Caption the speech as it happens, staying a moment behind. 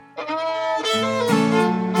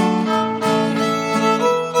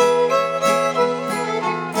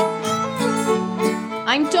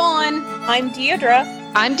I'm Deidre.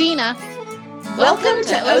 I'm Dina. Welcome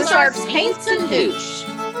to Ozarks Haints and Hooch.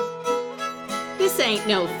 This ain't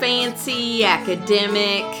no fancy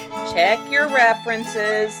academic. Check your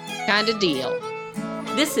references. Kind of deal.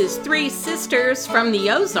 This is three sisters from the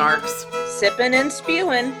Ozarks. Sipping and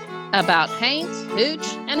spewing. About haints,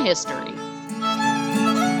 hooch, and history.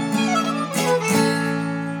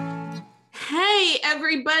 Hey,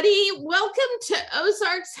 everybody. Welcome to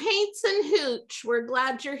Ozarks Haints and Hooch. We're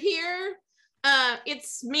glad you're here.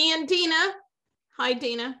 It's me and Dina. Hi,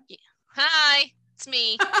 Dina. Hi, it's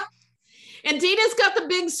me. And Dina's got the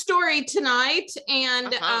big story tonight,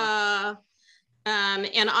 and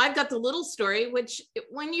and I've got the little story. Which,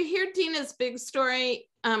 when you hear Dina's big story,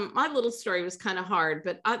 my little story was kind of hard,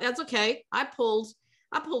 but that's okay. I pulled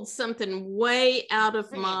something way out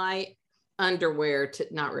of my underwear to,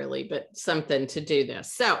 not really, but something to do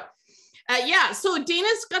this. So, so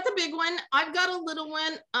Dina's got the big one. I've got a little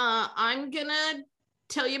one. I'm gonna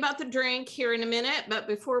tell you about the drink here in a minute, but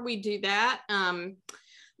before we do that,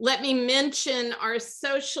 let me mention our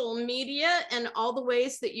social media and all the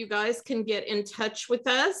ways that you guys can get in touch with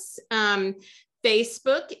us.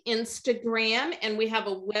 Facebook, Instagram, and we have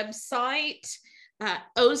a website,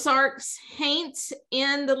 Ozarks Haints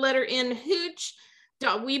in the letter N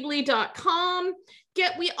Hooch.weebly.com.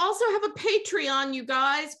 We also have a Patreon, you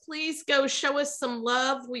guys. Please go show us some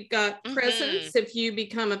love. We've got presents if you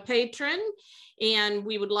become a patron, and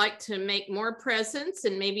we would like to make more presents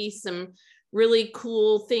and maybe some really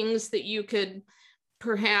cool things that you could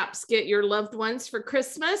perhaps get your loved ones for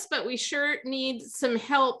Christmas, but we sure need some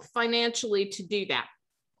help financially to do that.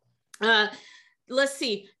 Let's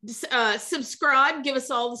see, subscribe, give us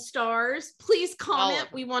all the stars. Please comment.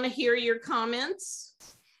 We want to hear your comments.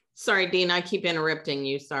 Sorry, Dina, I keep interrupting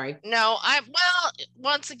you. Sorry. No,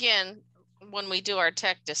 once again, when we do our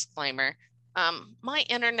tech disclaimer, my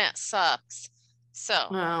internet sucks. So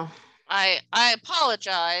I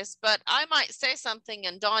apologize, but I might say something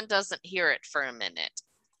and Dawn doesn't hear it for a minute.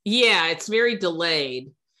 Yeah, it's very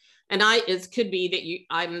delayed. And it could be that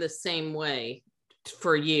I'm the same way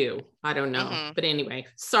for you. I don't know. But anyway,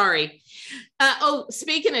 sorry.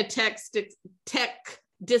 Speaking of tech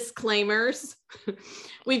disclaimers,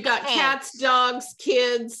 we've got cats, dogs,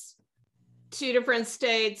 kids, 2 different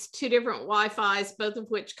states, 2 different Wi-Fis, both of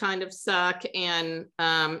which kind of suck. And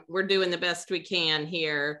we're doing the best we can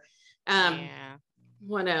here.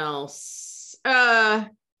 What else? I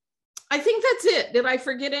think that's it. Did I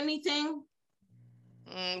forget anything?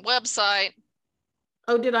 Website.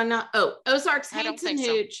 Oh, did I not? Oh, Ozarks Haints and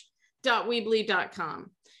Hooch.weebly.com.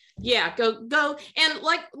 Yeah, go. And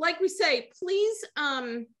like we say, please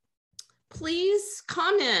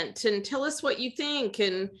comment and tell us what you think,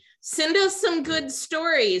 and send us some good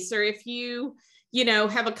stories. Or if you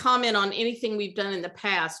have a comment on anything we've done in the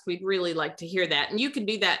past, we'd really like to hear that. And you can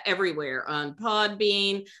do that everywhere, on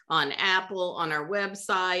Podbean, on Apple, on our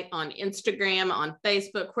website, on Instagram, on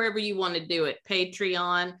Facebook, wherever you want to do it.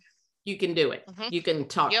 Patreon, you can do it. You can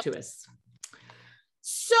talk to us.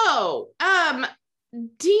 So,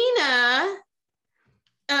 Dina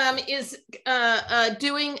is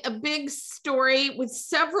doing a big story with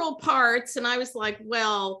several parts. And I was like,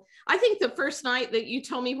 well, I think the first night that you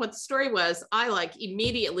told me what the story was, I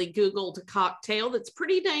immediately Googled a cocktail that's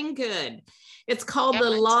pretty dang good. It's called the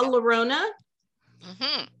La Llorona,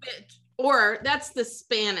 or that's the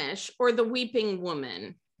Spanish, or the Weeping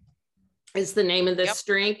Woman is the name of this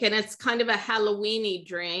drink. And it's kind of a Halloween-y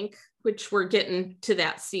drink, which we're getting to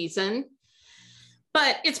that season.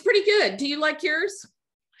 But it's pretty good. Do you like yours?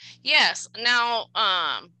 Yes. Now,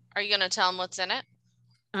 are you going to tell them what's in it?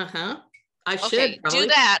 I should probably. Do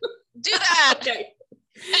that. Okay.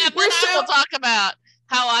 And then I will talk about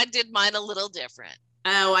how I did mine a little different.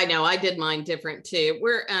 Oh, I know. I did mine different too.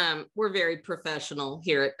 We're very professional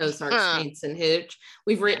here at Ozarks Haints and Hooch.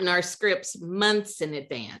 We've written our scripts months in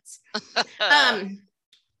advance.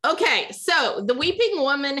 Okay, so the Weeping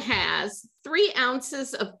Woman has 3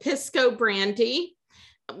 ounces of Pisco brandy.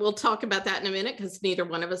 We'll talk about that in a minute because neither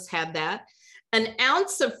one of us had that. An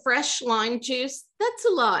ounce of fresh lime juice. That's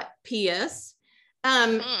a lot, P.S.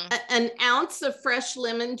 An ounce of fresh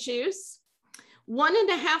lemon juice.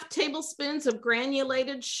 1.5 tablespoons of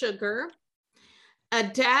granulated sugar. A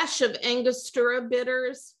dash of Angostura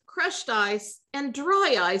bitters. Crushed ice, and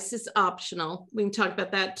dry ice is optional. We can talk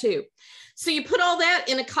about that too. So you put all that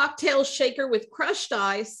in a cocktail shaker with crushed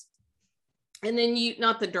ice, and then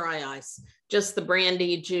not the dry ice, just the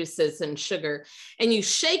brandy, juices, and sugar. And you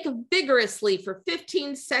shake vigorously for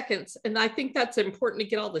 15 seconds. And I think that's important to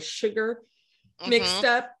get all the sugar mixed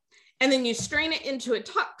up. And then you strain it into a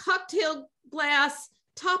cocktail glass,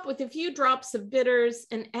 top with a few drops of bitters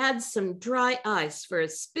and add some dry ice for a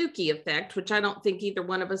spooky effect, which I don't think either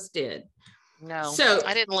one of us did. No, so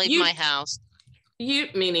I didn't leave my house.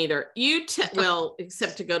 Me neither. Well,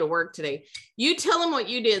 except to go to work today. You tell them what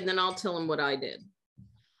you did, and then I'll tell them what I did.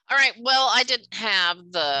 All right. Well, I didn't have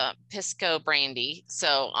the Pisco brandy,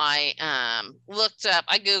 so I looked up.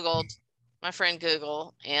 I Googled, my friend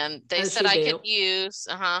Google, and they said I could use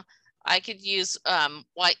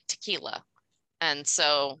white tequila, and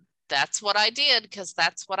so that's what I did because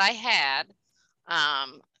that's what I had.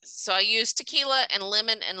 So I used tequila and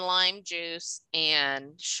lemon and lime juice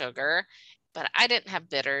and sugar, but I didn't have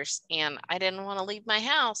bitters, and I didn't want to leave my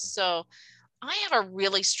house, so I have a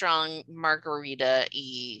really strong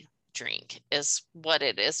margarita-y drink is what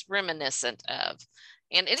it is reminiscent of.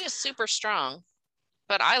 And it is super strong,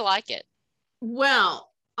 but I like it.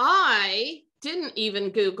 Well, I didn't even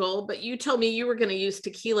Google, but you told me you were going to use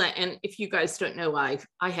tequila. And if you guys don't know,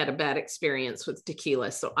 I had a bad experience with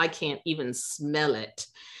tequila, so I can't even smell it.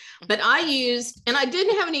 But I used, and I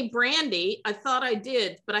didn't have any brandy. I thought I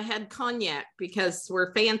did, but I had cognac because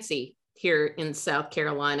we're fancy here in South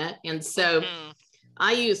Carolina. And so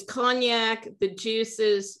I used cognac, the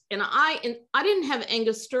juices, and I didn't have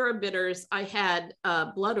Angostura bitters. I had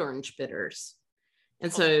blood orange bitters.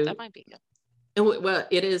 And so that might be good. Well,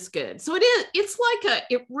 it is good. So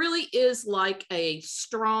it really is like a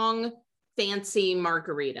strong, fancy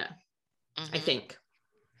margarita, I think.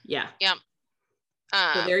 Yeah. Yeah.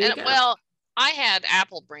 So there you go. Well, I had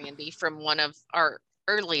apple brandy from one of our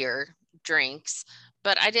earlier drinks,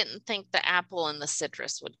 but I didn't think the apple and the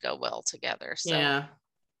citrus would go well together. So yeah.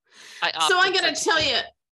 I got to tell you,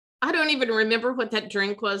 I don't even remember what that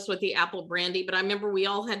drink was with the apple brandy, but I remember we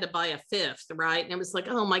all had to buy a fifth, right? And it was like,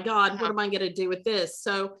 oh my God, what am I going to do with this?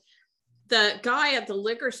 So the guy at the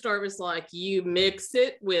liquor store was like, you mix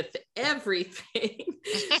it with everything.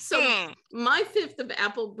 So my fifth of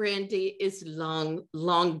apple brandy is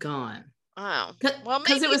long gone. Oh, well,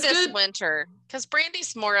 maybe it was this winter, because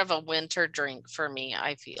brandy's more of a winter drink for me,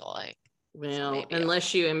 I feel like. Well, so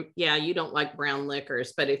unless you don't like brown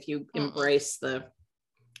liquors, but if you embrace the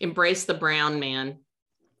brown, man,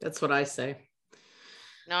 that's what I say.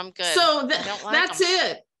 No, I'm good. So that's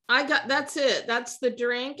it. That's it. That's the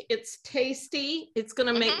drink. It's tasty. It's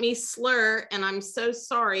going to make me slur. And I'm so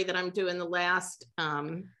sorry that I'm doing the last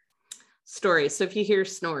story. So if you hear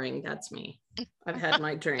snoring, that's me. I've had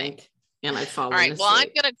my drink and I've fallen asleep. Well, I'm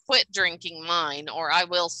going to quit drinking mine or I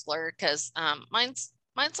will slur because mine's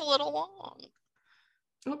a little long.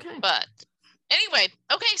 Okay. But anyway,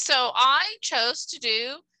 okay. So I chose to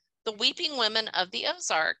do the Weeping Women of the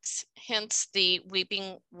Ozarks, hence the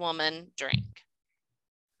Weeping Woman drink.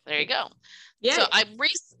 There you go. Yeah. So I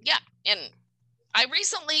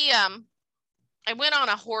recently I went on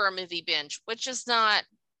a horror movie binge, which is not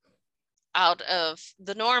out of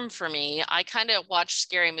the norm for me. I kind of watch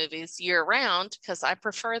scary movies year round because I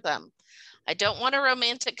prefer them. I don't want a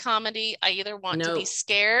romantic comedy. I either want to be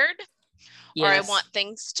scared or I want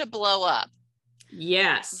things to blow up.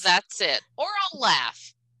 Yes. That's it. Or I'll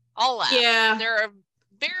laugh. Yeah. There are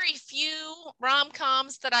very few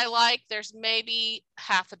rom-coms that I like. There's maybe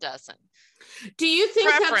half a dozen. Do you think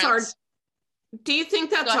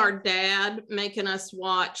that's our dad making us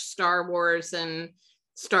watch Star Wars and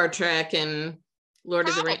Star Trek and Lord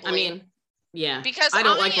of the Rings? I mean, yeah. Because I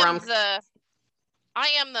don't like I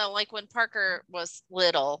am the like when Parker was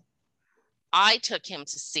little, I took him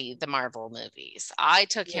to see the Marvel movies. I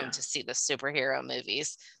took him to see the superhero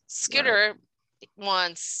movies. Scooter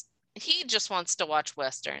he just wants to watch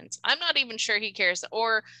Westerns. I'm not even sure he cares,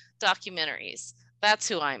 or documentaries. That's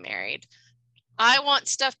who I married. I want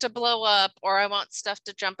stuff to blow up or I want stuff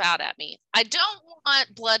to jump out at me. I don't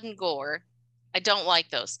want blood and gore. I don't like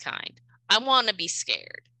those kind. I want to be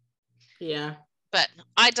scared. Yeah. But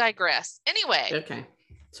I digress. Anyway. Okay.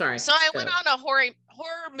 Sorry. So I went on a horror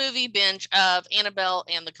movie binge of Annabelle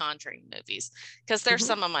and the Conjuring movies because they're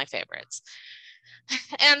some of my favorites.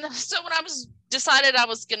 And so when I decided I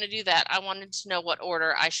was going to do that, I wanted to know what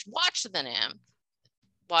order I should watch them in.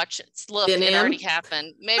 It already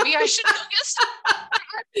happened. Maybe I should focus.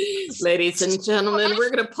 Ladies and gentlemen, we're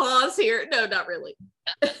going to pause here. No, not really.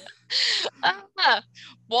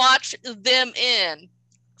 Watch them in.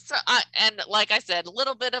 So like I said, a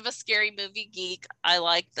little bit of a scary movie geek. I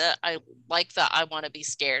like the I want to be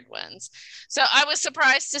scared ones. So I was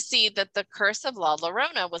surprised to see that the Curse of La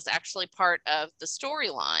Llorona was actually part of the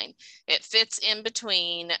storyline. It fits in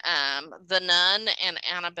between The Nun and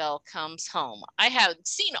Annabelle Comes Home. I have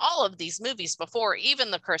seen all of these movies before,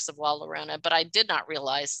 even the Curse of La Llorona, but I did not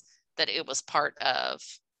realize that it was part of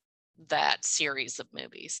that series of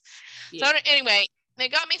movies. Yeah. So anyway,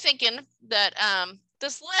 it got me thinking that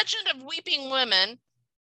this legend of weeping women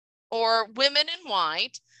or women in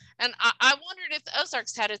white, and I wondered if the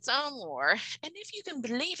Ozarks had its own lore. And if you can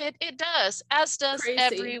believe it, it does, as does Crazy.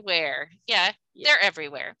 Everywhere. Yeah, they're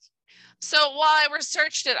everywhere. So while I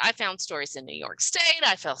researched it, I found stories in New York State.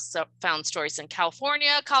 I found stories in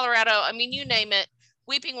California, Colorado. I mean, you name it.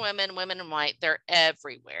 Weeping women, women in white, they're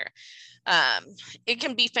everywhere. It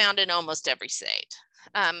can be found in almost every state.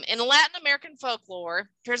 In Latin American folklore,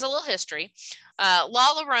 here's a little history.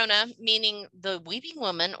 La Llorona, meaning the weeping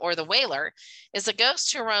woman or the wailer, is a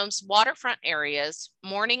ghost who roams waterfront areas,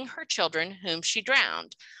 mourning her children whom she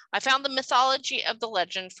drowned. I found the mythology of the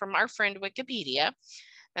legend from our friend Wikipedia,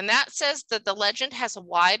 and that says that the legend has a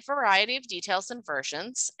wide variety of details and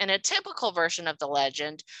versions. In a typical version of the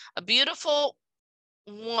legend, a beautiful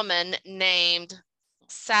woman named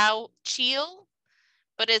Xochitl,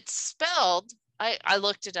 but it's spelled, I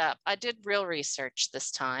looked it up. I did real research this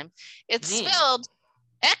time. It's spelled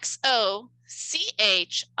Xochitl.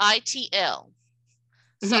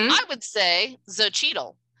 So I would say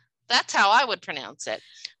Xochitl. That's how I would pronounce it.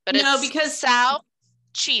 But it's because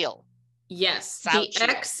Xochitl. Yes, the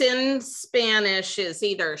X in Spanish is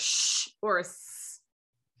either sh or s.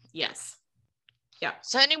 Yes. Yeah.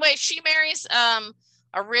 So anyway, she marries a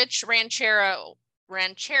rich ranchero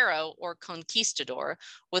or conquistador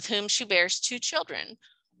with whom she bears 2 children.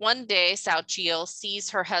 One day, Xochitl sees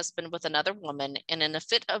her husband with another woman, and in a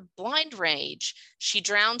fit of blind rage, she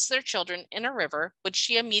drowns their children in a river, which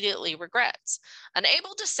she immediately regrets.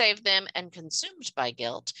 Unable to save them and consumed by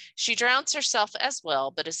guilt, she drowns herself as well,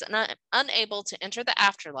 but is unable to enter the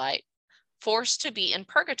afterlife, forced to be in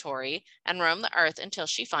purgatory and roam the earth until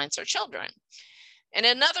she finds her children. In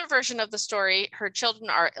another version of the story, her children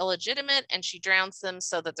are illegitimate and she drowns them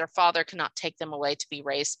so that their father cannot take them away to be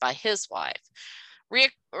raised by his wife.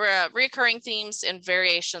 Reoccurring themes and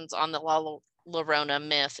variations on the La Llorona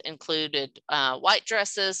myth included white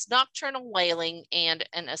dresses, nocturnal wailing, and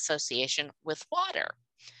an association with water.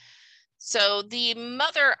 So the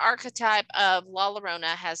mother archetype of La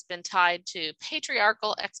Llorona has been tied to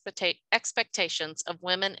patriarchal expectations of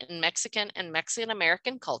women in Mexican and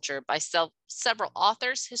Mexican-American culture by several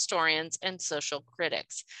authors, historians, and social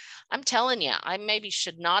critics. I'm telling you, I maybe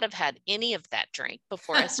should not have had any of that drink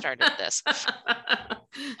before I started this.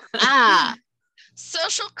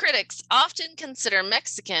 Social critics often consider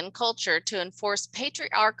Mexican culture to enforce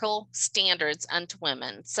patriarchal standards unto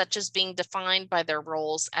women, such as being defined by their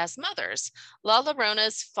roles as mothers. La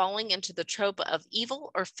Llorona's falling into the trope of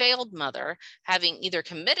evil or failed mother, having either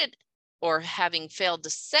committed or having failed to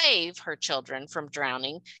save her children from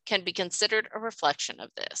drowning, can be considered a reflection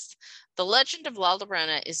of this. The legend of La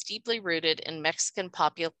Llorona is deeply rooted in Mexican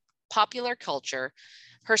popular culture.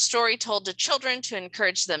 Her story told to children to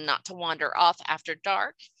encourage them not to wander off after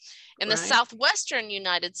dark. In the southwestern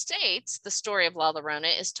United States, the story of La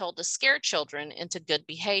Llorona is told to scare children into good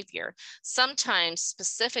behavior, sometimes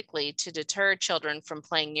specifically to deter children from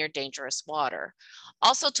playing near dangerous water.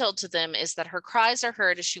 Also told to them is that her cries are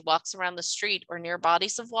heard as she walks around the street or near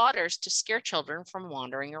bodies of waters to scare children from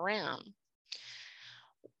wandering around.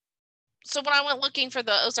 So when I went looking for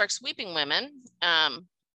the Ozarks Weeping Women,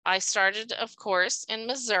 I started, of course, in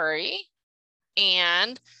Missouri,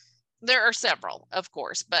 and there are several, of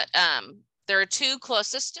course, but there are 2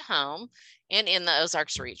 closest to home and in the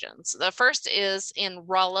Ozarks regions. The first is in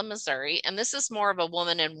Rolla, Missouri, and this is more of a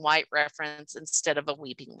woman in white reference instead of a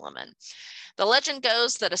weeping woman. The legend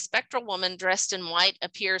goes that a spectral woman dressed in white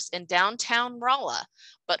appears in downtown Rolla,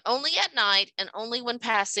 but only at night and only when a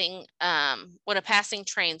passing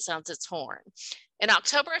train sounds its horn. In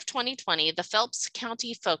October of 2020, the Phelps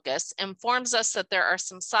County Focus informs us that there are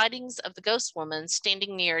some sightings of the ghost woman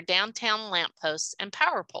standing near downtown lampposts and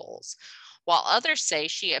power poles, while others say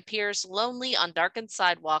she appears lonely on darkened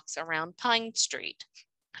sidewalks around Pine Street.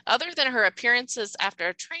 Other than her appearances after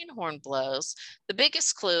a train horn blows, the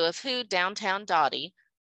biggest clue of who Downtown Dottie,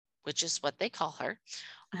 which is what they call her,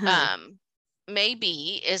 may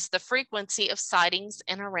be is the frequency of sightings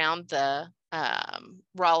in around the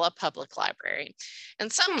Rolla Public Library. In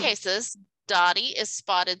some cases, Dottie is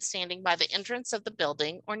spotted standing by the entrance of the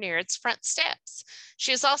building or near its front steps.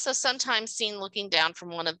 She is also sometimes seen looking down from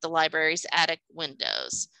one of the library's attic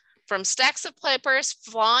windows. From stacks of papers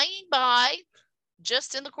flying by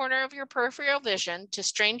just in the corner of your peripheral vision to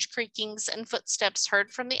strange creakings and footsteps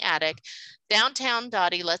heard from the attic, Downtown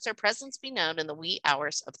Dottie lets her presence be known in the wee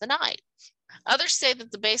hours of the night. Others say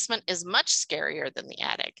that the basement is much scarier than the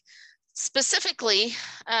attic. Specifically,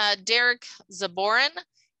 Derek Zaborin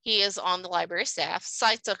he is on the library staff,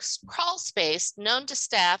 cites a crawl space known to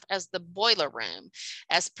staff as the boiler room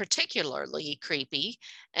as particularly creepy,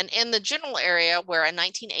 and in the general area where a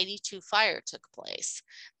 1982 fire took place.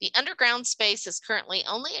 The underground space is currently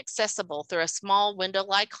only accessible through a small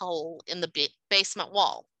window-like hole in the basement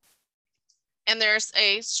wall. And there's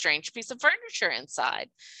a strange piece of furniture inside.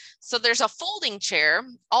 So there's a folding chair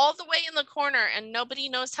all the way in the corner, and nobody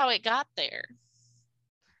knows how it got there.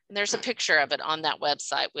 And there's a picture of it on that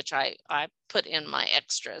website, which I put in my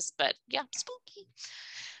extras, but yeah, spooky.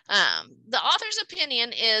 The author's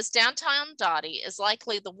opinion is Downtown Dottie is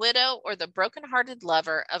likely the widow or the broken-hearted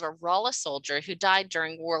lover of a Rolla soldier who died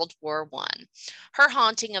during World War I. Her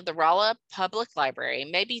haunting of the Rolla Public Library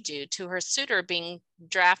may be due to her suitor being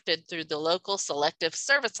drafted through the local Selective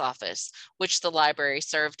Service Office, which the library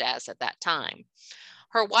served as at that time.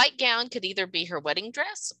 Her white gown could either be her wedding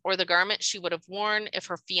dress or the garment she would have worn if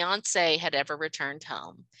her fiancé had ever returned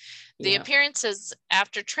home. The appearances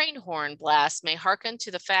after train horn blast may hearken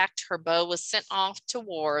to the fact her beau was sent off to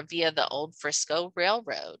war via the old Frisco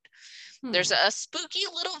Railroad. There's a spooky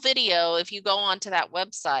little video. If you go onto that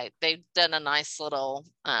website, they've done a nice little,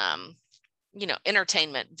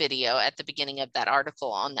 entertainment video at the beginning of that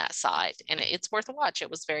article on that site, and it's worth a watch.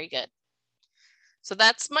 It was very good. So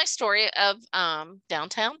that's my story of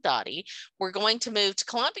Downtown Dottie. We're going to move to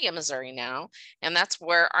Columbia, Missouri now, and that's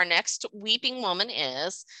where our next weeping woman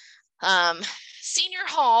is. Senior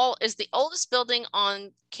Hall is the oldest building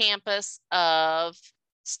on campus of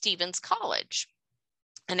Stevens College,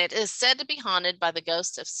 and it is said to be haunted by the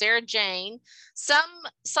ghost of Sarah Jane. Some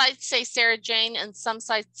sites say Sarah Jane, and some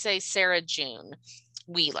sites say Sarah June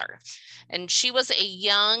Wheeler. And she was a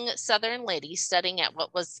young Southern lady studying at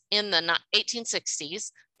what was in the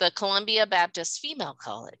 1860s, the Columbia Baptist Female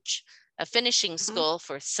College, a finishing school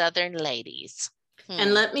for Southern ladies.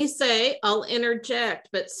 And let me say, I'll interject,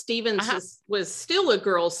 but Stevens was still a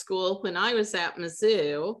girls' school when I was at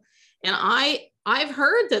Mizzou. And I've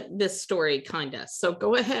heard that this story kind of, so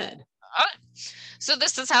go ahead. So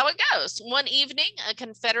this is how it goes. One evening, a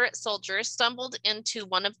Confederate soldier stumbled into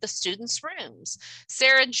one of the students' rooms.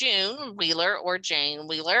 Sarah June Wheeler, or Jane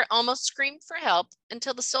Wheeler, almost screamed for help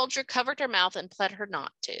until the soldier covered her mouth and pled her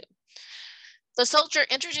not to. The soldier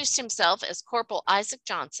introduced himself as Corporal Isaac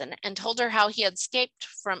Johnson and told her how he had escaped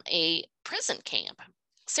from a prison camp.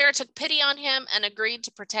 Sarah took pity on him and agreed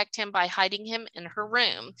to protect him by hiding him in her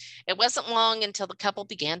room. It wasn't long until the couple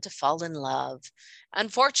began to fall in love.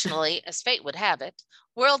 Unfortunately, as fate would have it,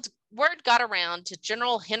 word got around to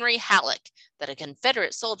General Henry Halleck that a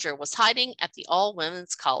Confederate soldier was hiding at the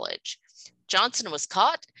all-women's college. Johnson was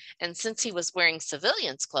caught, and since he was wearing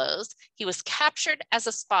civilian's clothes, he was captured as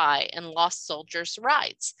a spy and lost soldiers'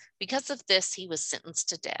 rights. Because of this, he was sentenced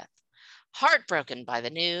to death. Heartbroken by the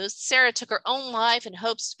news, Sarah took her own life in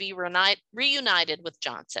hopes to be reunited with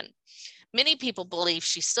Johnson. Many people believe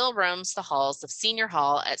she still roams the halls of Senior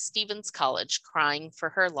Hall at Stevens College, crying for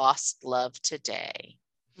her lost love today.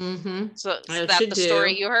 So is that the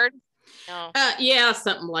story you heard? No. Yeah,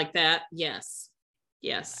 something like that. Yes.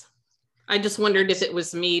 I just wondered if it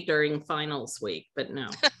was me during finals week, but no.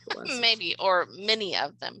 Maybe, or many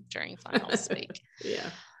of them during finals week. Yeah.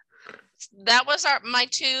 That was my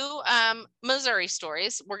two Missouri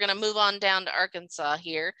stories. We're going to move on down to Arkansas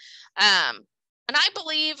here. And I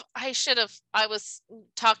believe I was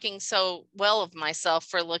talking so well of myself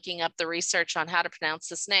for looking up the research on how to pronounce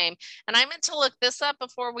this name. And I meant to look this up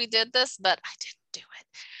before we did this, but I didn't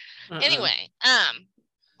do it. Anyway,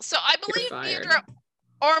 so I believe Deirdre,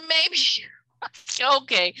 or maybe,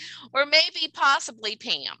 okay, or maybe possibly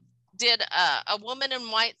Pam did a Woman in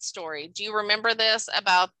White story. Do you remember this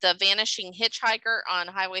about the vanishing hitchhiker on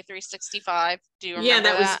Highway 365? Do you remember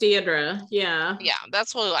that? Was Deirdre. Yeah,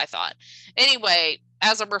 that's who I thought. Anyway,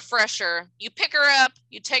 as a refresher, you pick her up,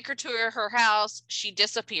 you take her to her house, she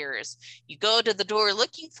disappears. You go to the door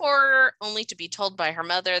looking for her, only to be told by her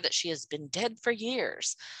mother that she has been dead for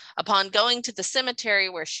years. Upon going to the cemetery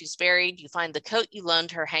where she's buried, you find the coat you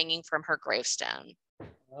loaned her hanging from her gravestone.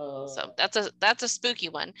 So that's a spooky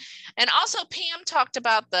one. And also Pam talked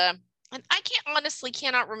about and I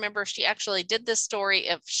cannot remember if she actually did this story,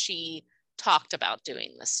 if she talked about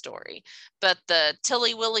doing this story, but the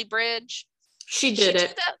Tilly Willie Bridge. She did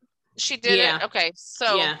it. She did it. Okay.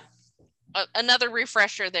 So another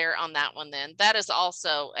refresher there on that one. Then that is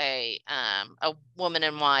also a Woman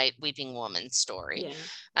in White, weeping woman story.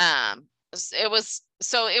 It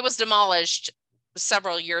was demolished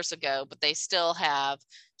several years ago, but they still have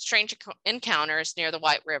strange encounters near the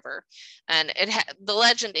White River. And the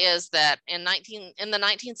legend is that in the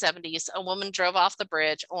 1970s, a woman drove off the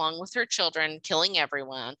bridge along with her children, killing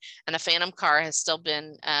everyone. And a phantom car has still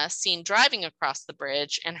been seen driving across the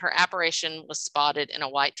bridge, and her apparition was spotted in a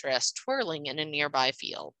white dress twirling in a nearby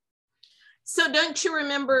field. So don't you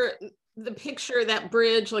remember the picture of that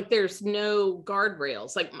bridge? Like there's no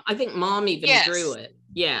guardrails. Like I think Mom even drew it.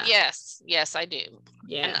 Yeah. Yes, I do.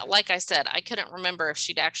 Yeah. And like I said, I couldn't remember if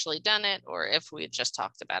she'd actually done it or if we had just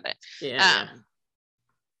talked about it. Yeah.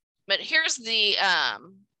 But here's the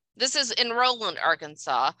this is in Roland,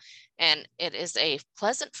 Arkansas, and it is a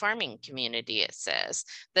pleasant farming community, it says.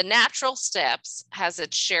 The Natural Steps has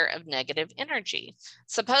its share of negative energy.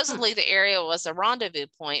 Supposedly, the area was a rendezvous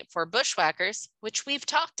point for bushwhackers, which we've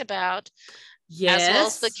talked about, as well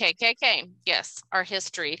as the KKK. Yes, our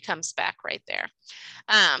history comes back right there.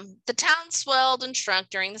 The town swelled and shrunk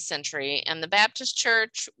during the century, and the Baptist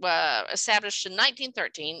church established in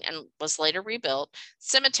 1913 and was later rebuilt.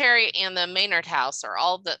 Cemetery and the Maynard House are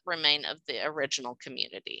all that remain of the original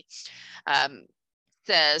community.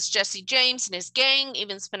 Says Jesse James and his gang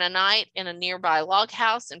even spent a night in a nearby log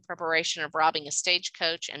house in preparation of robbing a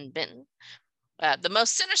stagecoach in Benton. The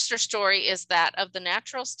most sinister story is that of the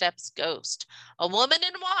Natural Steps ghost. A woman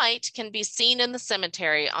in white can be seen in the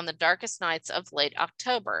cemetery on the darkest nights of late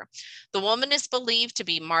October. The woman is believed to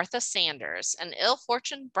be Martha Sanders, an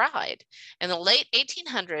ill-fortuned bride. In the late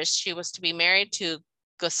 1800s, she was to be married to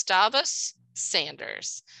Gustavus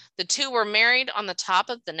Sanders. The two were married on the top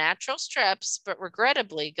of the Natural Steps, but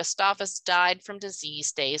regrettably, Gustavus died from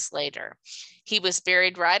disease days later. He was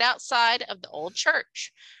buried right outside of the old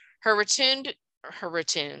church. Routine. You're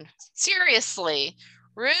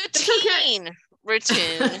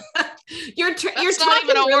talking even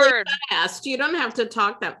a really word fast. You don't have to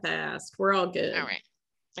talk that fast. We're all good. All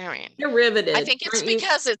right. You're riveted. I think it's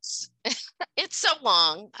because it's so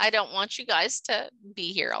long. I don't want you guys to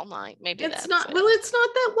be here all night. Maybe it's not. Well, it's not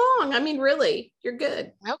that long. I mean, really, you're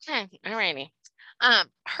good. Okay. All righty.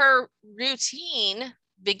 Her routine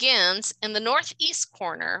begins in the northeast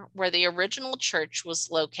corner where the original church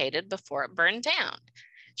was located before it burned down.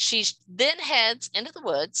 She then heads into the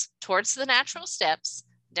woods towards the Natural Steps,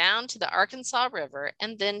 down to the Arkansas River,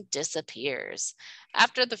 and then disappears.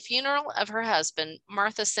 After the funeral of her husband,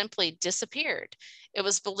 Martha simply disappeared. It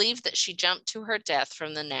was believed that she jumped to her death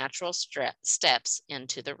from the Natural Steps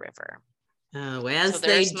into the river. Oh, as so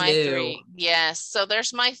they do. 3. Yes, so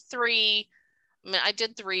there's my 3. I mean, I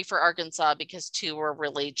did 3 for Arkansas because 2 were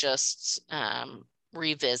really just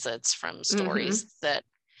revisits from stories that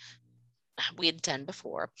we had done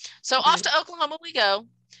before. So off to Oklahoma we go.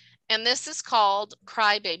 And this is called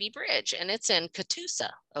Cry Baby Bridge, and it's in Catoosa,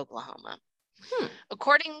 Oklahoma.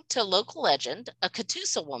 According to local legend, a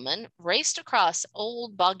Catoosa woman raced across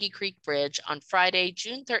Old Boggy Creek Bridge on Friday,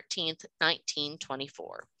 June 13th,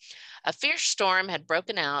 1924. A fierce storm had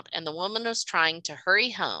broken out, and the woman was trying to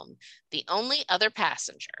hurry home. The only other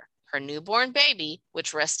passenger, her newborn baby,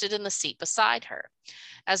 which rested in the seat beside her.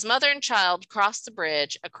 As mother and child crossed the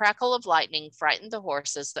bridge, a crackle of lightning frightened the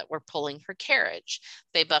horses that were pulling her carriage.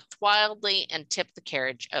 They bucked wildly and tipped the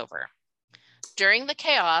carriage over. During the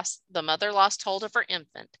chaos, the mother lost hold of her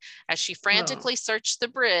infant. As she frantically searched the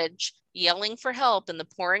bridge, yelling for help in the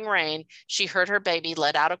pouring rain, she heard her baby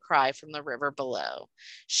let out a cry from the river below.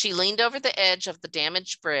 She leaned over the edge of the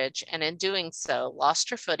damaged bridge, and in doing so, lost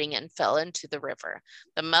her footing and fell into the river.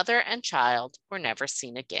 The mother and child were never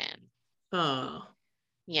seen again. Oh.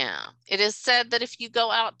 Yeah, it is said that if you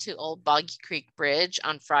go out to Old Boggy Creek Bridge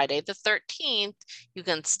on Friday the 13th, you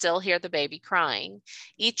can still hear the baby crying.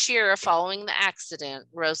 Each year following the accident,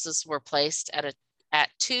 roses were placed at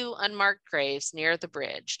 2 unmarked graves near the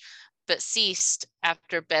bridge, but ceased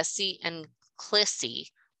after Bessie and Clissy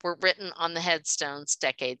were written on the headstones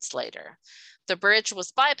decades later. The bridge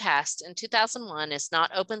was bypassed in 2001, is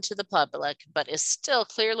not open to the public, but is still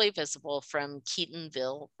clearly visible from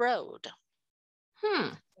Keatonville Road.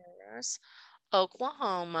 There's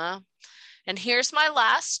Oklahoma. And here's my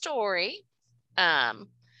last story.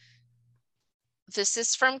 This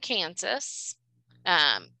is from Kansas.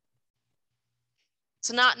 It's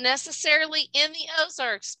not necessarily in the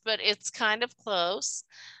Ozarks, but it's kind of close.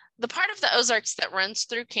 The part of the Ozarks that runs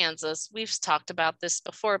through Kansas, we've talked about this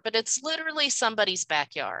before, but it's literally somebody's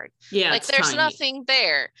backyard. Yeah, like there's nothing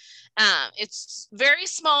there. It's very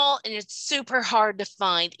small and it's super hard to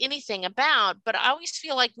find anything about, but I always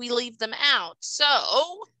feel like we leave them out. So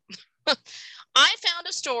I found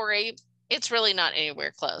a story. It's really not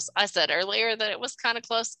anywhere close. I said earlier that it was kind of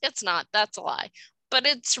close. It's not. That's a lie. But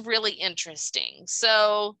it's really interesting.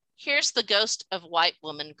 So here's the ghost of White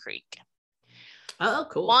Woman Creek. Oh,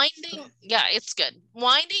 cool. It's good.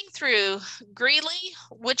 Winding through Greeley,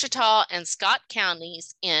 Wichita, and Scott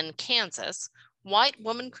counties in Kansas, White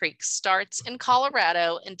Woman Creek starts in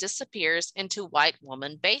Colorado and disappears into White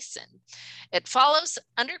Woman Basin. It follows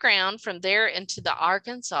underground from there into the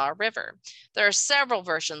Arkansas River. There are several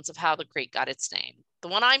versions of how the creek got its name. The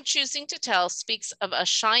one I'm choosing to tell speaks of a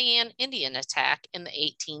Cheyenne Indian attack in the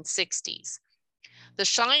 1860s. The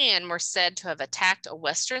Cheyenne were said to have attacked a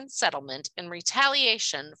Western settlement in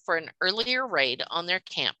retaliation for an earlier raid on their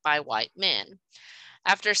camp by white men.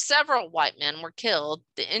 After several white men were killed,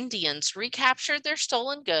 the Indians recaptured their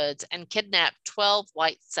stolen goods and kidnapped 12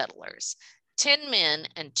 white settlers, 10 men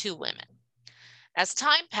and 2 women. As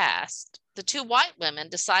time passed, the 2 white women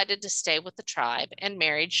decided to stay with the tribe and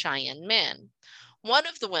married Cheyenne men. One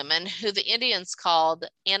of the women, who the Indians called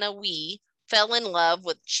Anawee, fell in love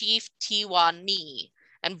with Chief Tiwanee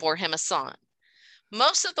and bore him a son.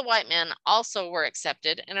 Most of the white men also were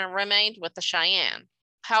accepted and remained with the Cheyenne.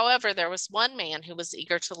 However, there was one man who was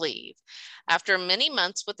eager to leave. After many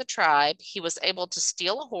months with the tribe, he was able to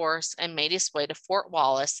steal a horse and made his way to Fort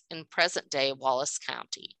Wallace in present-day Wallace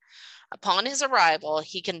County. Upon his arrival,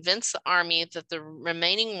 he convinced the army that the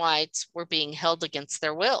remaining whites were being held against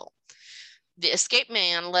their will. The escaped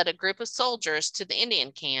man led a group of soldiers to the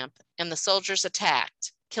Indian camp, and the soldiers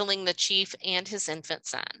attacked, killing the chief and his infant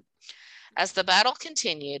son. As the battle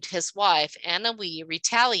continued, his wife, Anawee,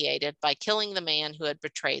 retaliated by killing the man who had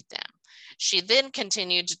betrayed them. She then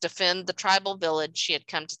continued to defend the tribal village she had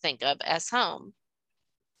come to think of as home.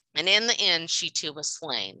 And in the end, she too was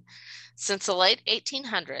slain. Since the late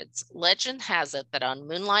 1800s, legend has it that on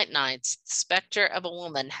moonlight nights, the specter of a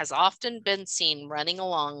woman has often been seen running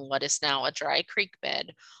along what is now a dry creek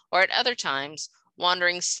bed, or at other times,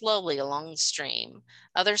 wandering slowly along the stream.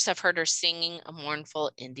 Others have heard her singing a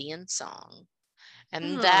mournful Indian song.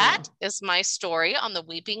 And that is my story on the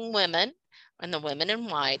weeping women and the women in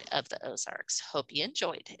white of the Ozarks. Hope you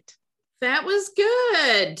enjoyed it. That was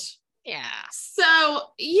good. Yeah. So,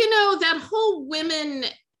 that whole women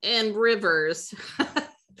and rivers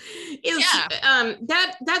is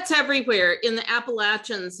that's everywhere in the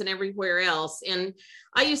Appalachians and everywhere else. And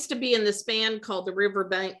I used to be in this band called the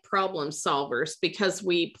Riverbank Problem Solvers because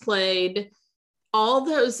we played all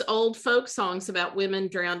those old folk songs about women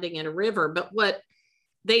drowning in a river. But what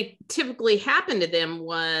they typically happened to them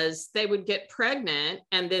was they would get pregnant,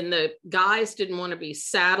 and then the guys didn't want to be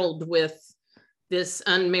saddled with this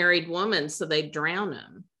unmarried woman, so they drown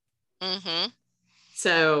them. Mm-hmm.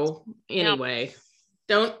 So anyway,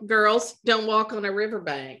 don't walk on a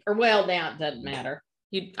riverbank. Or well, now it doesn't matter.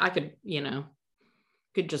 I could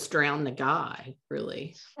just drown the guy,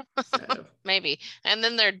 really. So. Maybe. And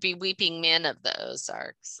then there'd be weeping men of the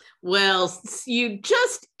Ozarks. Well,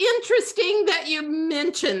 interesting that you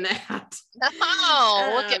mentioned that.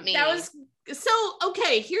 Oh, look at me.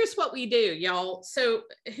 Okay, here's what we do, y'all. So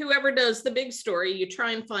whoever does the big story, you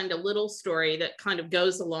try and find a little story that kind of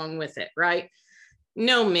goes along with it, right?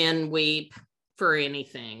 No men weep for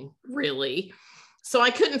anything, really. So I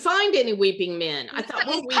couldn't find any weeping men. I thought,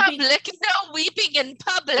 no weeping in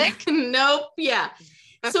public. Nope. Yeah.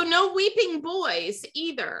 So no weeping boys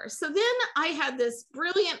either. So then I had this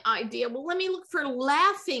brilliant idea. Well, let me look for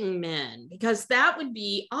laughing men, because that would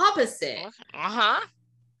be opposite. Uh-huh.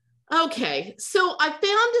 Okay. So I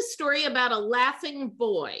found a story about a laughing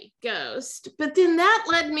boy ghost, but then that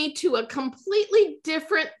led me to a completely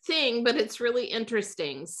different thing, but it's really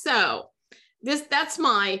interesting. So that's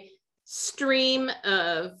my stream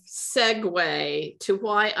of segue to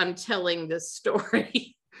why I'm telling this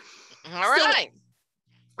story. All right. So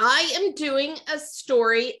I am doing a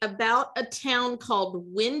story about a town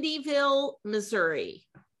called Windyville, Missouri.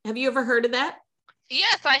 Have you ever heard of that?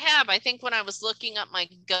 Yes, I have. I think when I was looking up my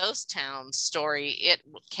ghost town story, it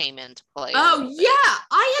came into play. Oh, yeah.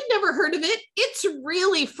 I had never heard of it. It's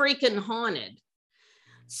really freaking haunted.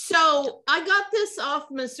 So I got this off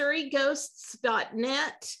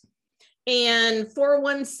MissouriGhosts.net and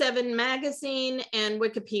 417 Magazine and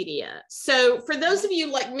Wikipedia. So for those of you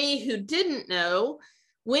like me who didn't know,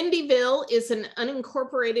 Windyville is an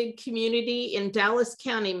unincorporated community in Dallas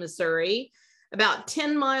County, Missouri, about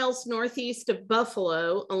 10 miles northeast of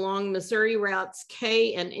Buffalo along Missouri routes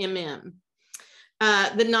K and MM.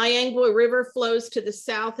 The Niangua River flows to the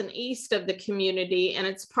south and east of the community, and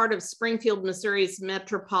it's part of Springfield, Missouri's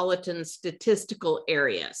metropolitan statistical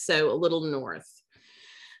area, so a little north.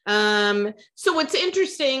 So what's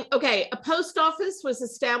interesting, a post office was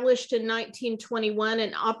established in 1921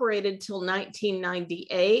 and operated till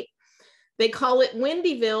 1998. They call it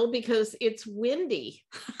Windyville because it's windy.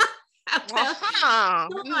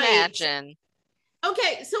 Imagine.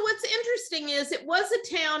 Okay, so what's interesting is it was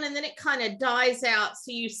a town and then it kind of dies out.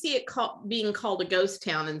 So you see it being called a ghost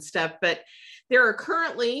town and stuff, but there are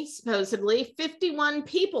currently supposedly 51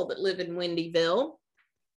 people that live in Windyville,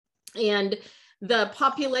 and the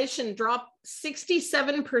population dropped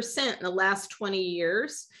 67% in the last 20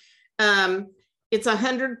 years. It's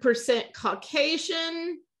 100%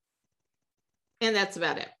 Caucasian, and that's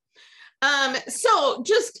about it. So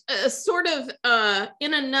just sort of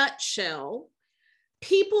in a nutshell,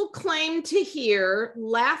 people claim to hear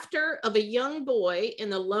laughter of a young boy in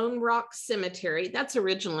the Lone Rock Cemetery. That's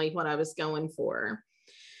originally what I was going for.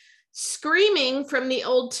 Screaming from the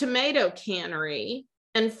old tomato cannery,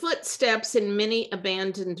 and footsteps in many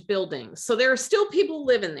abandoned buildings. So there are still people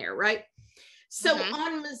living there, right? So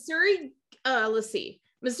on Missouri,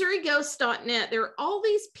 MissouriGhost.net, there are all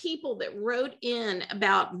these people that wrote in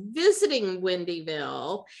about visiting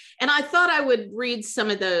Windyville. And I thought I would read some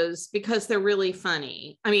of those because they're really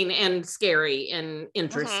funny. I mean, and scary and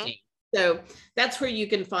interesting. So that's where you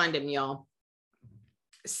can find them, y'all.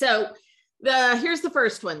 So here's the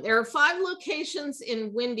first one. There are 5 locations in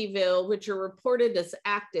Windyville which are reported as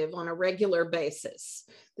active on a regular basis.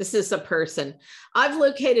 This is a person. I've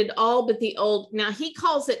located all but the old, now he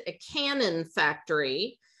calls it a cannon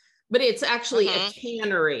factory, but it's actually a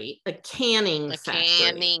cannery, a canning factory.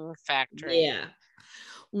 Canning factory. Yeah.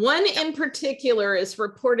 One in particular is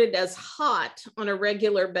reported as hot on a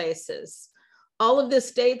regular basis. All of this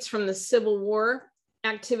dates from the Civil War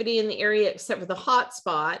activity in the area except for the hot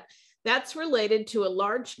spot. That's related to a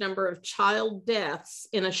large number of child deaths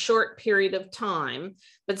in a short period of time,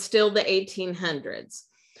 but still the 1800s.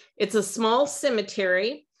 It's a small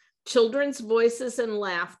cemetery, children's voices and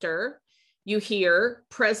laughter you hear,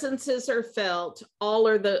 presences are felt, all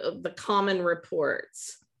are the common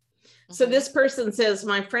reports. So this person says,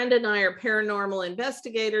 my friend and I are paranormal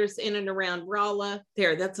investigators in and around Rolla.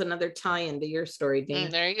 There, that's another tie-in to your story, Dina.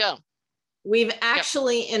 There you go. We've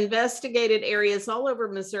actually investigated areas all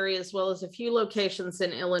over Missouri, as well as a few locations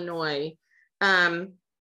in Illinois.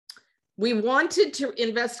 We wanted to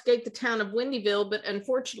investigate the town of Windyville, but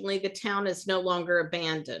unfortunately the town is no longer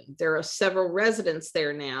abandoned. There are several residents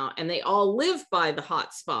there now, and they all live by the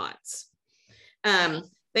hot spots.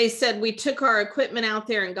 They said we took our equipment out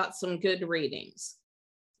there and got some good readings.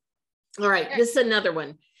 All right, this is another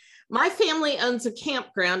one. My family owns a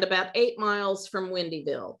campground about 8 miles from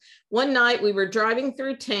Windyville. One night we were driving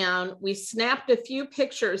through town. We snapped a few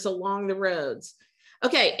pictures along the roads.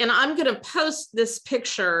 Okay, and I'm going to post this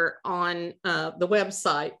picture on the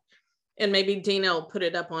website, and maybe Dina will put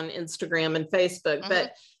it up on Instagram and Facebook.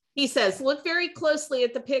 But he says, look very closely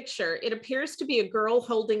at the picture. It appears to be a girl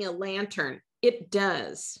holding a lantern. It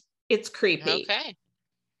does. It's creepy. Okay.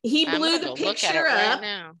 He blew the picture up. Right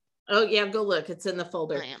now. Oh, yeah, go look. It's in the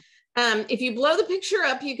folder. If you blow the picture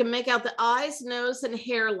up, you can make out the eyes, nose, and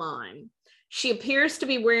hairline. She appears to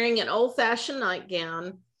be wearing an old-fashioned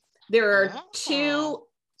nightgown. There are 2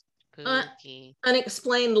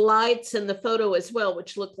 unexplained lights in the photo as well,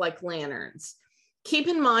 which look like lanterns. Keep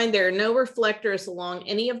in mind, there are no reflectors along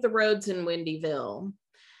any of the roads in Windyville.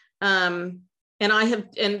 And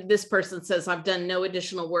this person says, I've done no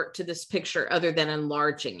additional work to this picture other than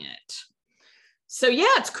enlarging it. So yeah,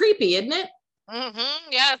 it's creepy, isn't it?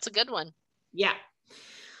 Yeah, it's a good one. Yeah.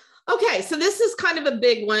 Okay, so this is kind of a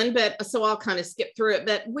big one, but so I'll kind of skip through it.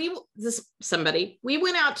 But we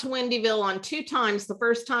went out to Windyville on 2 times. The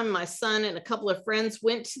first time my son and a couple of friends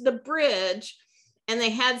went to the bridge, and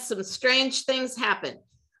they had some strange things happen.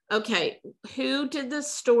 Okay, who did this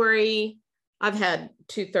story? I've had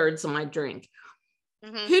 2/3 of my drink.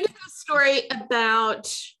 Who did the story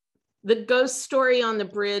about the ghost story on the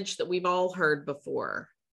bridge that we've all heard before?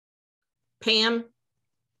 Pam?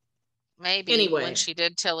 Maybe. Anyway. When she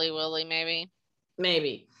did Tilly Willy,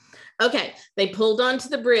 Maybe. Okay. They pulled onto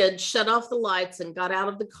the bridge, shut off the lights, and got out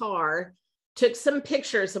of the car, took some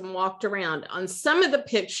pictures and walked around. On some of the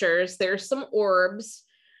pictures, there's some orbs.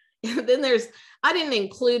 And then I didn't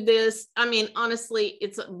include this. I mean, honestly,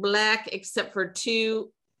 it's black except for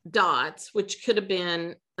 2 dots, which could have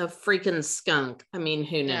been a freaking skunk. I mean,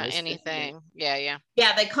 who knows? Yeah, anything. Yeah.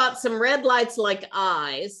 Yeah, they caught some red lights like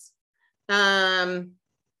eyes.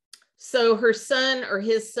 So her son or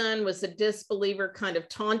his son was a disbeliever, kind of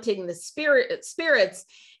taunting the spirits,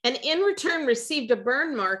 and in return received a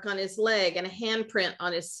burn mark on his leg and a handprint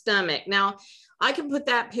on his stomach. Now, I can put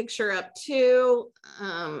that picture up too.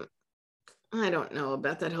 I don't know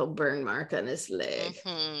about that whole burn mark on his leg.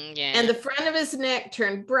 Yeah. And the front of his neck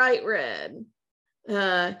turned bright red.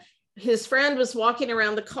 His friend was walking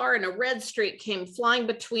around the car and a red streak came flying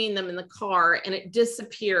between them in the car, and it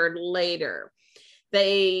disappeared later.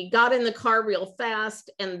 They got in the car real fast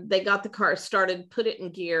and they got the car started, put it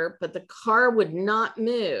in gear, but the car would not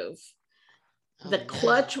move. The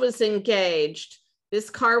clutch was engaged. This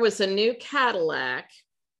car was a new Cadillac,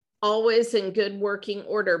 always in good working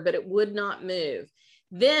order, but it would not move.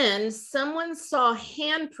 Then someone saw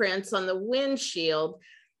handprints on the windshield.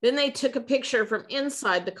 Then they took a picture from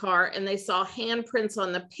inside the car and they saw handprints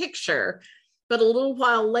on the picture. But a little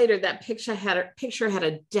while later, that picture had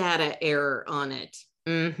a data error on it.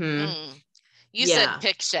 Mm-hmm. You said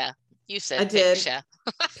picture. You said I picture.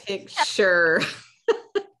 Picture.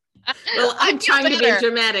 Well, I'm trying to be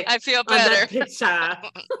dramatic. I feel better. Picture.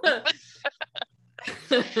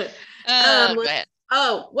 Go ahead.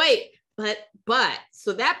 Oh, wait. But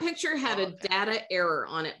so that picture had a data error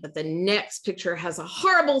on it, but the next picture has a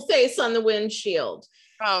horrible face on the windshield.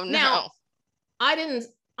 Oh, no. Now,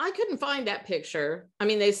 I couldn't find that picture. I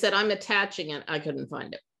mean, they said I'm attaching it. I couldn't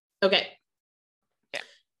find it. Okay.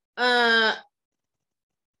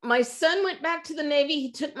 My son went back to the Navy.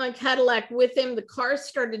 He took my Cadillac with him. The car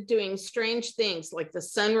started doing strange things, like the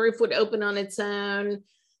sunroof would open on its own.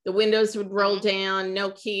 The windows would roll down, no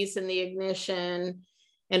keys in the ignition.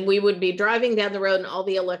 And we would be driving down the road and all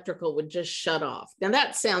the electrical would just shut off. Now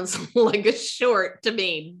that sounds like a short to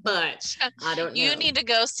me, but I don't know. You need to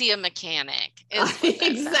go see a mechanic.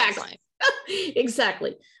 Exactly.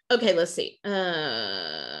 Exactly. Okay, let's see.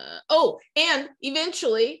 And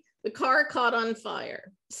eventually the car caught on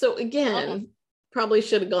fire. So again, probably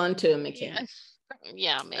should have gone to a mechanic.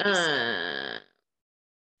 Yeah, maybe so.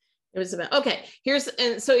 It was about, okay, here's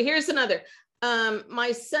another.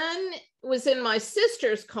 My son was in my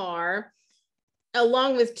sister's car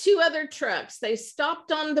along with two other trucks. They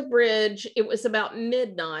stopped on the bridge. It was about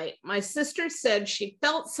midnight. My sister said she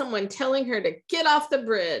felt someone telling her to get off the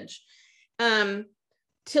bridge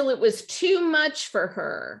till it was too much for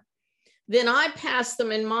her. Then I passed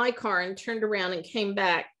them in my car and turned around and came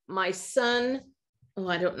back. My son,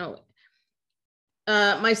 I don't know.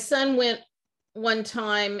 My son went one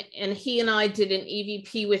time and he and I did an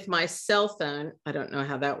EVP with my cell phone. I don't know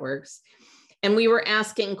how that works. And we were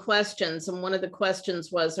asking questions. And one of the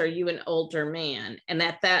questions was, are you an older man? And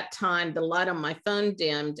at that time, the light on my phone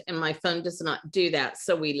dimmed and my phone does not do that.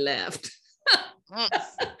 So we left.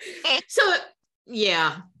 So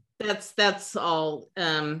yeah, that's all.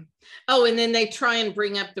 And then they try and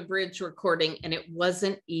bring up the bridge recording and it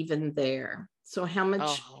wasn't even there. So how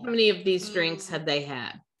many of these drinks had they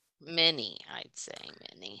had? Many, I'd say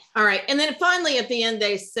many. All right. And then finally at the end,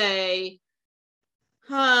 they say,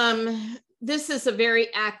 this is a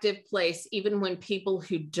very active place, even when people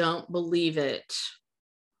who don't believe it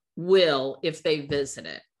will if they visit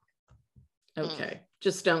it. Okay.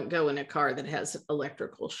 Just don't go in a car that has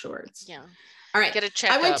electrical shorts. Yeah. All right. Get a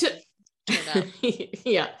checkup. I went to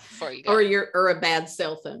yeah. Before you go. Or a bad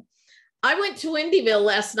cell phone. I went to Indyville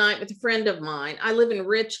last night with a friend of mine. I live in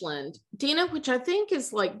Richland, Dina, which I think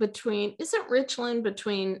is like isn't Richland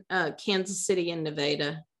between Kansas City and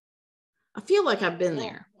Nevada? I feel like I've been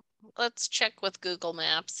there. Let's check with Google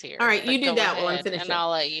Maps here. All right, you do that while I'm finishing. And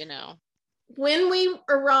I'll let you know. When we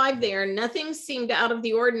arrived there, nothing seemed out of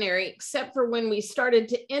the ordinary, except for when we started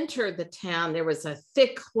to enter the town, there was a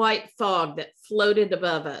thick white fog that floated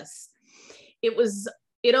above us.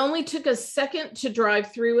 It only took a second to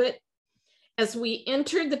drive through it. As we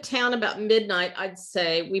entered the town about midnight, I'd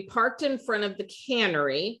say, we parked in front of the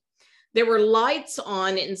cannery. There were lights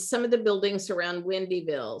on in some of the buildings around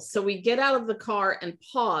Windyville. So we get out of the car and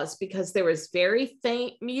pause because there was very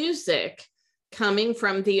faint music coming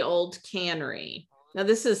from the old cannery. Now,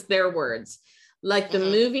 this is their words. Like the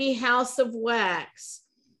movie House of Wax,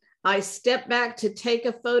 I stepped back to take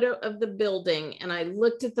a photo of the building and I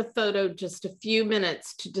looked at the photo just a few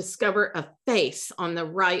minutes to discover a face on the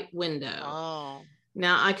right window. Oh.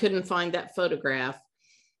 Now, I couldn't find that photograph.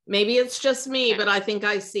 Maybe it's just me, but I think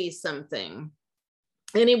I see something.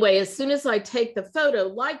 Anyway, as soon as I take the photo,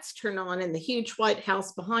 lights turn on in the huge white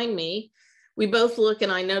house behind me. We both look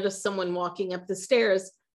and I notice someone walking up the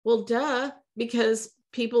stairs. Well, duh, because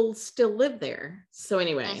people still live there. So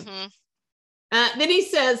anyway. Then he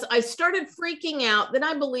says, I started freaking out. Then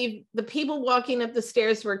I believe the people walking up the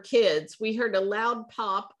stairs were kids. We heard a loud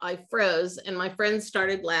pop. I froze and my friends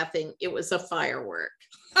started laughing. It was a firework.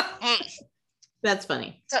 That's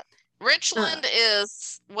funny. So Richland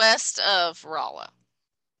is west of Rolla.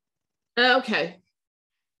 Okay.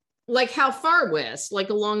 Like how far west? Like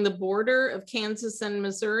along the border of Kansas and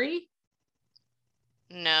Missouri?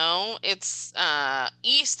 No, it's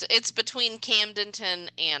east. It's between Camdenton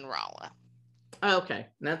and Rolla. Okay,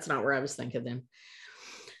 that's not where I was thinking then.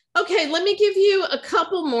 Okay, let me give you a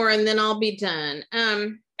couple more and then I'll be done.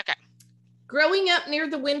 Okay. Growing up near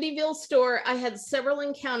the Windyville store, I had several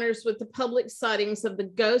encounters with the public sightings of the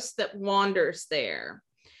ghost that wanders there.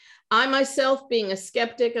 I myself, being a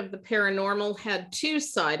skeptic of the paranormal, had 2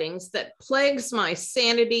 sightings that plagues my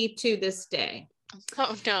sanity to this day.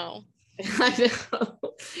 Oh, no. I know.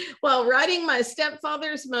 While riding my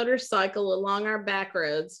stepfather's motorcycle along our back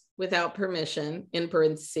roads without permission, in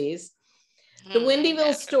parentheses, the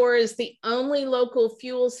Windyville store is the only local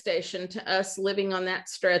fuel station to us living on that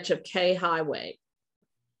stretch of K Highway.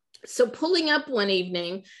 So pulling up one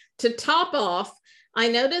evening to top off, I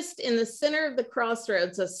noticed in the center of the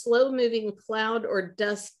crossroads a slow-moving cloud or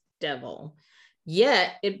dust devil,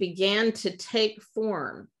 yet it began to take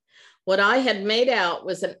form. What I had made out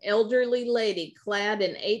was an elderly lady clad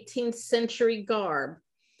in 18th century garb.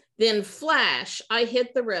 Then flash, I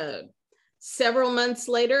hit the road. Several months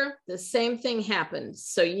later, the same thing happened.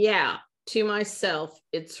 So yeah, to myself,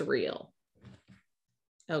 it's real.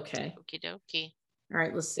 Okay. Okie dokie. All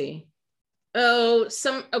right, let's see. Oh,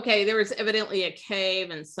 okay, there was evidently a cave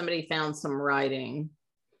and somebody found some writing.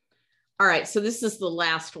 All right, so this is the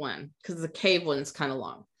last one because the cave one's kind of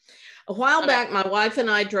long. A while back, my wife and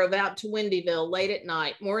I drove out to Windyville late at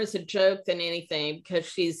night, more as a joke than anything because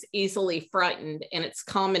she's easily frightened and it's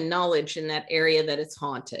common knowledge in that area that it's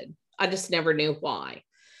haunted. I just never knew why.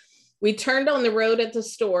 We turned on the road at the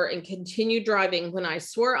store and continued driving when I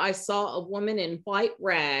swore I saw a woman in white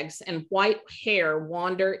rags and white hair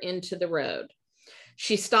wander into the road.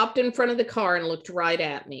 She stopped in front of the car and looked right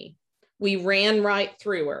at me. We ran right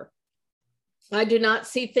through her. I do not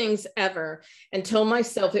see things ever and told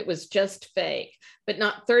myself it was just fake. But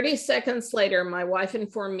not 30 seconds later, my wife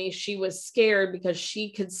informed me she was scared because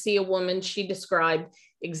she could see a woman she described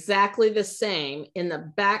exactly the same in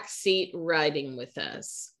the back seat riding with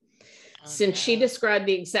us. Since she described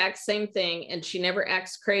the exact same thing and she never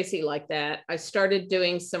acts crazy like that, I started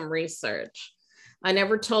doing some research. I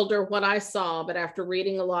never told her what I saw, but after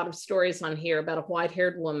reading a lot of stories on here about a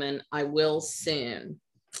white-haired woman, I will soon.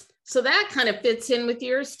 So that kind of fits in with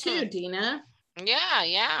yours too, Dina.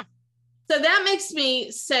 Yeah. So that makes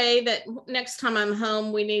me say that next time I'm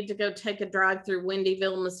home, we need to go take a drive through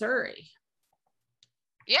Windyville, Missouri.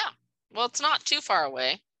 Yeah. Well, it's not too far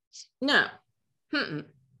away. No.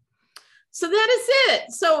 So that is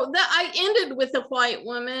it. So I ended with a white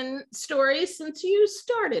woman story since you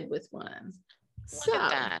started with one. Look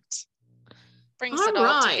at that. Brings it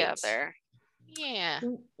all together. Yeah.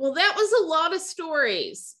 Well, that was a lot of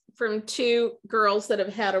stories from 2 girls that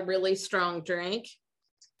have had a really strong drink.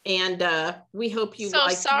 And we hope you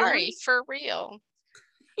liked So sorry, those. for real.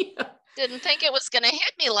 Yeah. Didn't think it was going to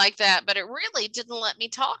hit me like that, but it really didn't let me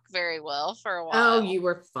talk very well for a while. Oh, you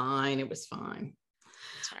were fine. It was fine.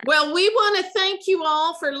 Right. Well, we want to thank you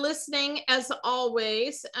all for listening as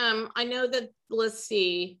always. I know that, let's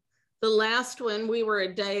see, the last one, we were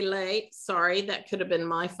a day late. Sorry, that could have been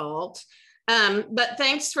my fault. But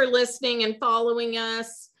thanks for listening and following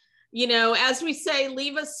us. You know, as we say,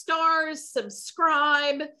 leave us stars,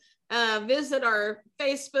 subscribe, visit our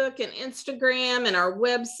Facebook and Instagram and our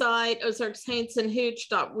website,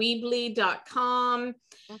 ozarksaintsandhooch.weebly.com.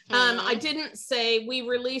 I didn't say we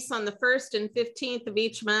release on the 1st and 15th of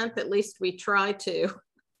each month. At least we try to.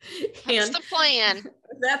 That's the plan.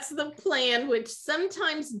 That's the plan, which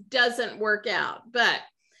sometimes doesn't work out. But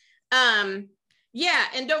yeah,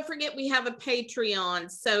 and don't forget we have a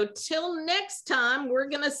Patreon. So till next time, we're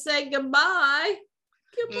going to say goodbye.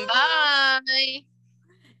 Bye.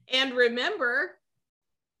 And remember,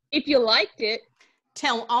 if you liked it,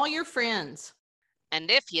 tell all your friends.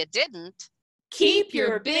 And if you didn't, keep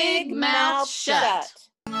your big mouth shut.